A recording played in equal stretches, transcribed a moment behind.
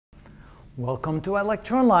Welcome to our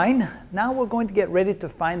lecture online. Now we're going to get ready to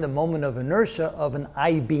find the moment of inertia of an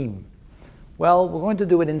I-beam. Well, we're going to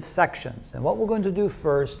do it in sections. And what we're going to do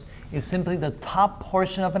first is simply the top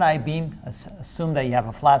portion of an I-beam. Assume that you have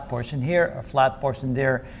a flat portion here, a flat portion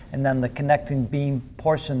there, and then the connecting beam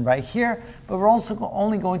portion right here. But we're also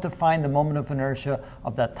only going to find the moment of inertia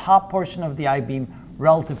of that top portion of the I-beam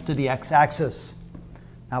relative to the x-axis.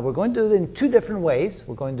 Now we're going to do it in two different ways.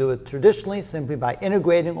 We're going to do it traditionally simply by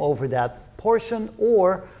integrating over that portion,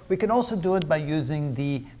 or we can also do it by using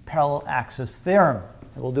the parallel axis theorem.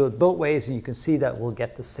 And we'll do it both ways, and you can see that we'll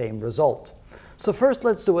get the same result. So first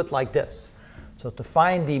let's do it like this. So to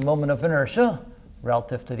find the moment of inertia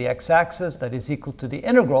relative to the x-axis, that is equal to the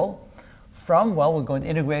integral from, well, we're going to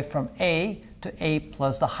integrate from a to a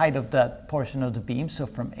plus the height of that portion of the beam. So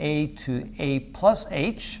from a to a plus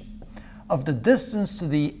h of the distance to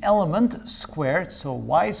the element squared, so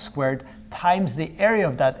y squared times the area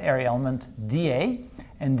of that area element dA,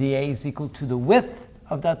 and dA is equal to the width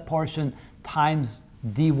of that portion times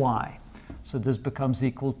dy. So this becomes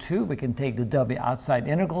equal to, we can take the w outside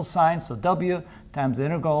integral sign, so w times the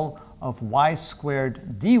integral of y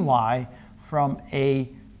squared dy from a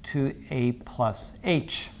to a plus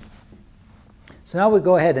h. So now we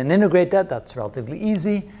go ahead and integrate that. That's relatively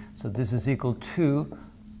easy. So this is equal to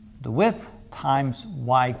the width times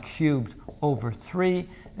y cubed over 3,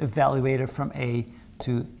 evaluated from a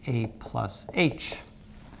to a plus h.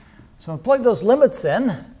 So when we plug those limits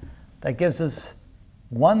in, that gives us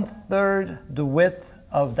 1/3 the width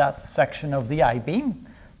of that section of the I-beam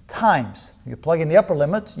times, you plug in the upper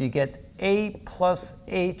limit, you get a plus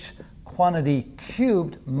h quantity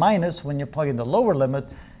cubed minus, when you plug in the lower limit,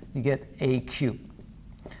 you get a cubed.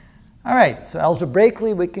 All right, so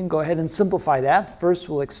algebraically, we can go ahead and simplify that. First,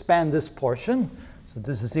 we'll expand this portion. So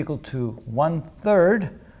this is equal to 1/3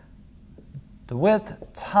 the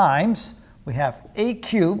width times, we have a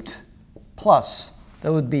cubed plus,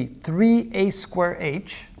 that would be 3a squared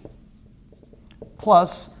h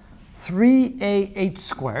plus 3ah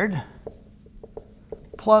squared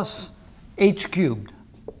plus h cubed.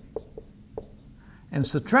 And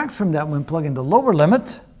subtract from that when plug in the lower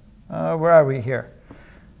limit. Where are we here?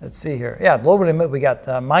 Let's see here. Yeah, lower limit, we got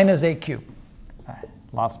minus a cubed. I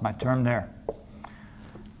lost my term there.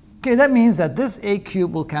 Okay, that means that this a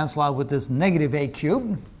cubed will cancel out with this negative a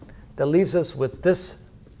cubed. That leaves us with this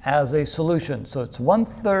as a solution. So it's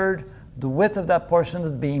 1/3 the width of that portion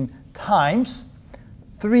of the beam times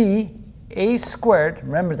 3a squared.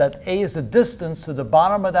 Remember that a is the distance to the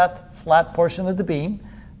bottom of that flat portion of the beam,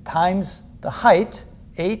 times the height,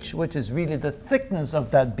 h, which is really the thickness of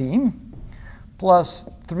that beam, plus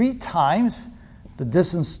 3 times the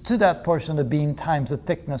distance to that portion of the beam times the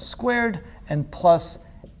thickness squared, and plus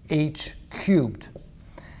h cubed.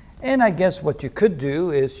 And I guess what you could do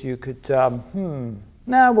is you could,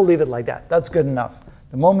 we'll leave it like that. That's good enough.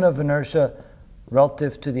 The moment of inertia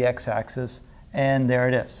relative to the x-axis, and there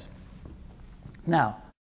it is. Now,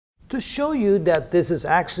 to show you that this is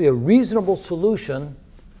actually a reasonable solution,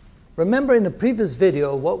 remember in the previous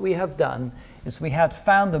video what we have done is we had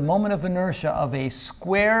found the moment of inertia of a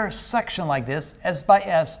square section like this, s by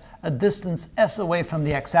s, a distance s away from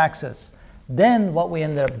the x-axis. Then what we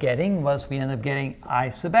ended up getting was I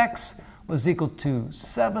sub x was equal to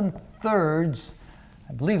 7/3,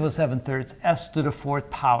 I believe it was 7/3, s to the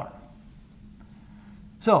 4th power.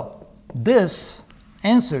 So this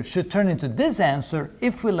answer should turn into this answer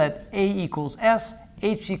if we let a equals s,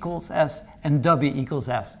 h equals s, and w equals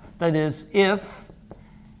s. That is, if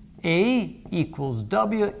a equals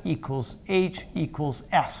w equals h equals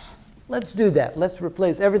s. Let's do that. Let's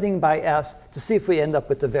replace everything by s to see if we end up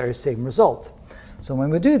with the very same result. So when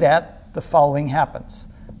we do that, the following happens.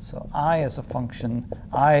 So I as a function,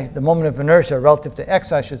 the moment of inertia relative to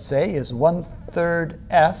x, I should say, is 1/3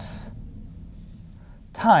 s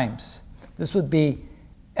times, this would be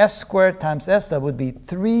s squared times s, that would be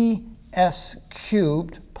 3s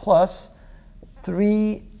cubed plus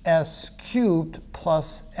 3s cubed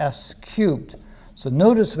plus s cubed. So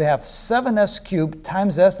notice we have 7s cubed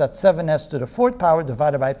times s, that's 7s to the 4th power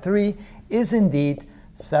divided by 3, is indeed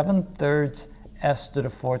 7/3 s to the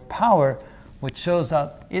 4th power, which shows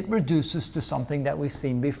that it reduces to something that we've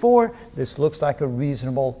seen before. This looks like a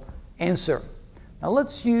reasonable answer. Now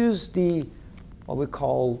let's use what we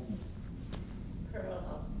call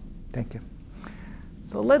parallel. Thank you.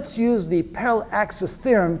 So let's use the parallel axis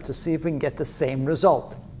theorem to see if we can get the same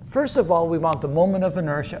result. First of all, we want the moment of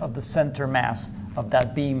inertia of the center mass of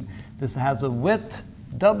that beam. This has a width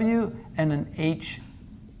w and a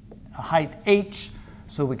height h.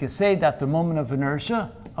 So we can say that the moment of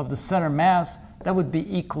inertia of the center mass, that would be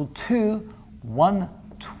equal to 1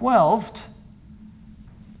 1/12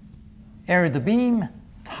 area of the beam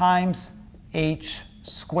times h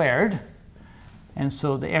squared. And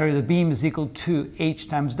so the area of the beam is equal to h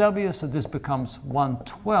times w, so this becomes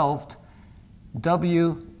 1/12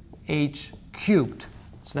 wh cubed.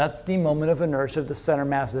 So that's the moment of inertia of the center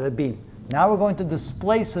mass of the beam. Now we're going to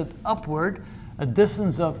displace it upward a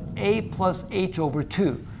distance of a plus h over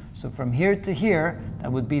 2. So from here to here,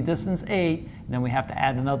 that would be distance a, and then we have to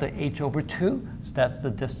add another h over 2. So that's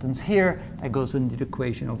the distance here that goes into the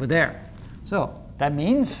equation over there. So that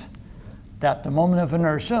means that the moment of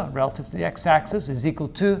inertia relative to the x-axis is equal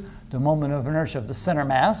to the moment of inertia of the center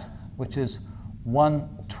mass, which is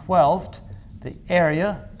 1/12 the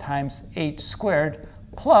area times h squared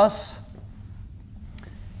plus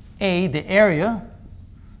a, the area,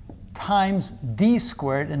 times d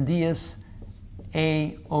squared, and d is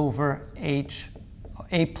a over h,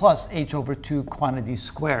 a plus h over 2 quantity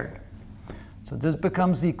squared. So this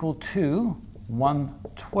becomes equal to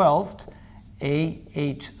 1/12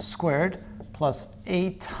 ah squared plus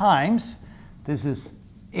a times, this is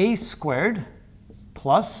a squared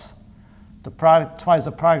plus the product, twice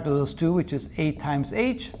the product of those two, which is a times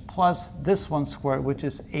h, plus this one squared, which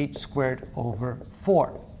is h squared over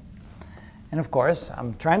 4. And of course,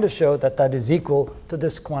 I'm trying to show that that is equal to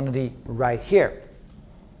this quantity right here.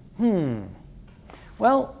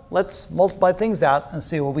 Well, let's multiply things out and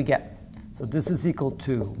see what we get. So this is equal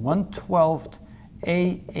to 1/12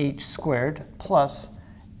 ah squared plus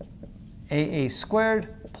aa squared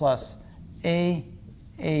plus aah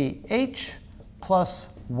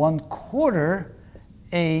plus 1/4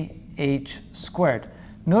 ah squared.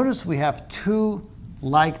 Notice we have two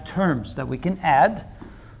like terms that we can add.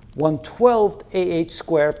 1/12 ah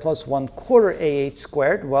squared plus 1/4 ah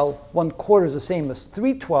squared. Well, 1/4 is the same as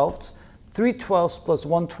 3/12. 3/12 plus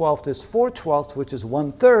 1/12 is 4/12, which is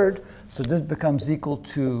 1/3. So this becomes equal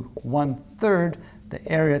to 1/3 the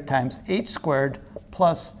area times h squared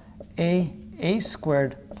plus a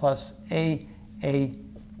squared plus aah.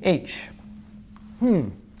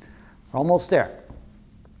 We're almost there.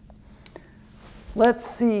 Let's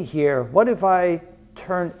see here. What if I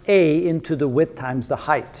turn a into the width times the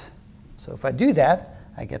height? So if I do that,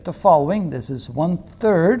 I get the following. This is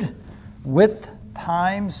 1/3 width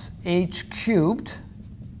times h cubed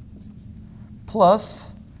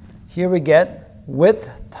plus, here we get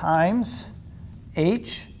width times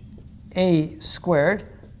h a squared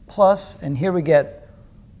plus, and here we get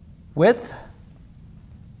width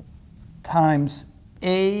times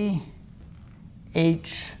a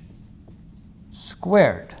h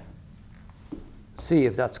squared. See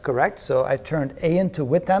if that's correct. So I turned a into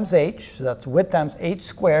width times h, so that's width times h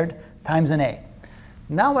squared times an a.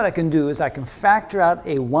 Now what I can do is I can factor out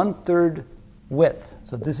a 1/3 width.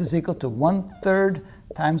 So this is equal to 1/3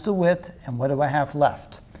 times the width, and what do I have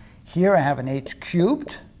left? Here I have an h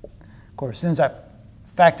cubed. Of course, since I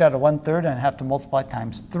factor out a 1/3, I have to multiply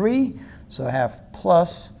times 3. So I have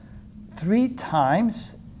plus 3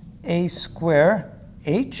 times a square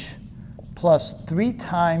h plus 3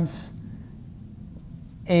 times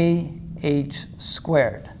ah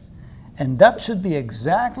squared. And that should be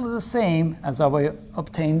exactly the same as I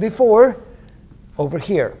obtained before over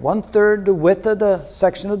here. 1/3 the width of the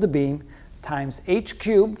section of the beam times h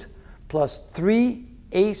cubed plus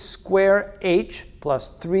 3a square h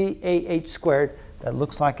plus 3ah squared. That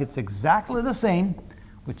looks like it's exactly the same,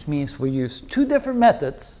 which means we use two different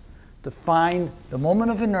methods to find the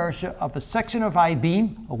moment of inertia of a section of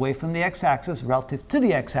I-beam away from the x-axis relative to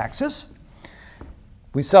the x-axis.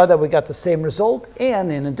 We saw that we got the same result,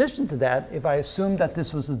 and in addition to that, if I assume that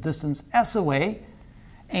this was a distance s away,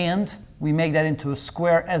 and we make that into a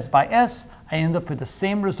square s by s, I end up with the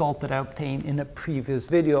same result that I obtained in a previous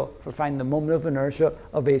video for finding the moment of inertia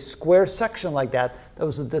of a square section like that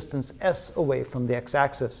was a distance s away from the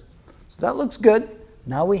x-axis. So that looks good.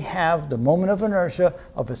 Now we have the moment of inertia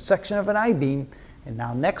of a section of an I-beam, and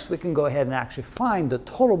now next we can go ahead and actually find the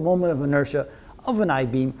total moment of inertia of an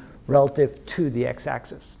I-beam relative to the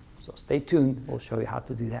x-axis. So stay tuned, we'll show you how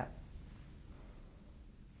to do that.